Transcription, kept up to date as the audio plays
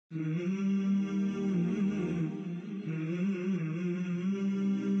It's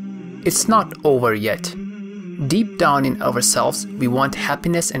not over yet. Deep down in ourselves, we want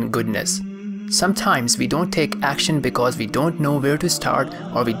happiness and goodness. Sometimes we don't take action because we don't know where to start,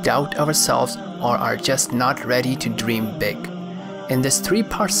 or we doubt ourselves, or are just not ready to dream big. In this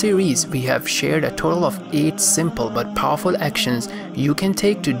 3-part series, we have shared a total of 8 simple but powerful actions you can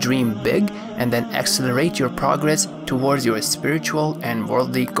take to dream big and then accelerate your progress towards your spiritual and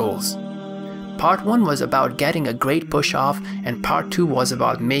worldly goals. Part 1 was about getting a great push off, and Part 2 was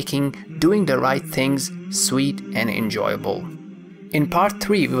about making doing the right things sweet and enjoyable. In Part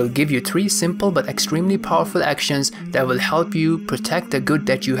 3, we will give you 3 simple but extremely powerful actions that will help you protect the good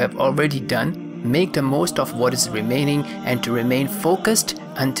that you have already done, make the most of what is remaining, and to remain focused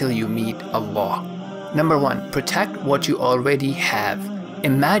until you meet Allah. Number 1. Protect what you already have.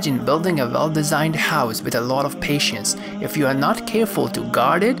 Imagine building a well-designed house with a lot of patience. If you are not careful to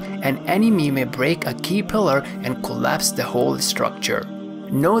guard it, an enemy may break a key pillar and collapse the whole structure.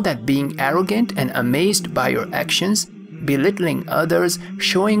 Know that being arrogant and amazed by your actions, belittling others,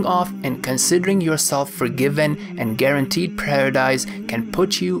 showing off, and considering yourself forgiven and guaranteed paradise can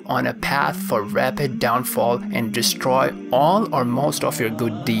put you on a path for rapid downfall and destroy all or most of your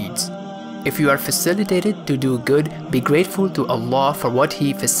good deeds. If you are facilitated to do good, be grateful to Allah for what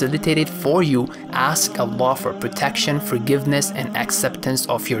He facilitated for you. Ask Allah for protection, forgiveness, and acceptance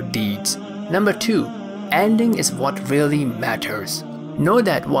of your deeds. Number 2. Ending is what really matters. Know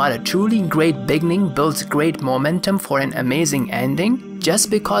that while a truly great beginning builds great momentum for an amazing ending, just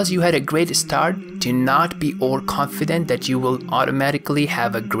because you had a great start, do not be overconfident that you will automatically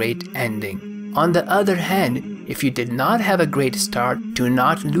have a great ending. On the other hand, if you did not have a great start, do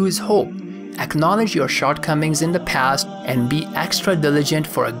not lose hope. Acknowledge your shortcomings in the past and be extra diligent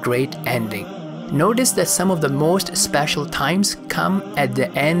for a great ending. Notice that some of the most special times come at the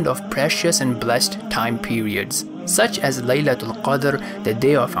end of precious and blessed time periods, such as Laylatul Qadr, the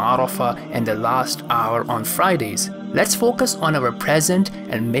day of Arafah, and the last hour on Fridays. Let's focus on our present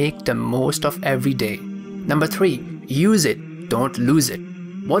and make the most of every day. Number 3. Use it, don't lose it.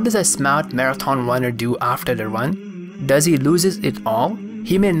 What does a smart marathon runner do after the run? Does he lose it all?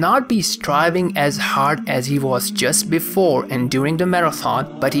 He may not be striving as hard as he was just before and during the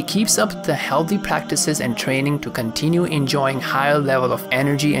marathon, but he keeps up the healthy practices and training to continue enjoying higher level of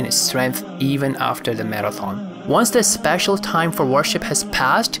energy and strength even after the marathon. Once the special time for worship has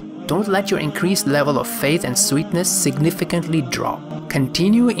passed, don't let your increased level of faith and sweetness significantly drop.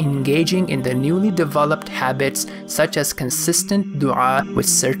 Continue engaging in the newly developed habits such as consistent dua with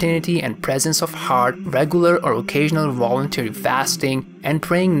certainty and presence of heart, regular or occasional voluntary fasting, and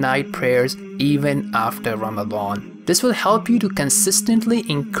praying night prayers even after Ramadan. This will help you to consistently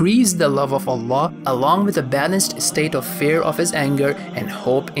increase the love of Allah along with a balanced state of fear of His anger and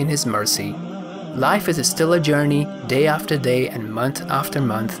hope in His mercy. Life is still a journey, day after day and month after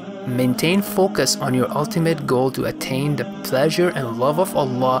month. Maintain focus on your ultimate goal to attain the pleasure and love of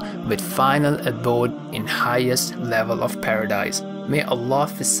Allah with final abode in highest level of paradise. May Allah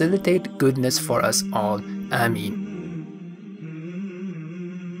facilitate goodness for us all. Ameen.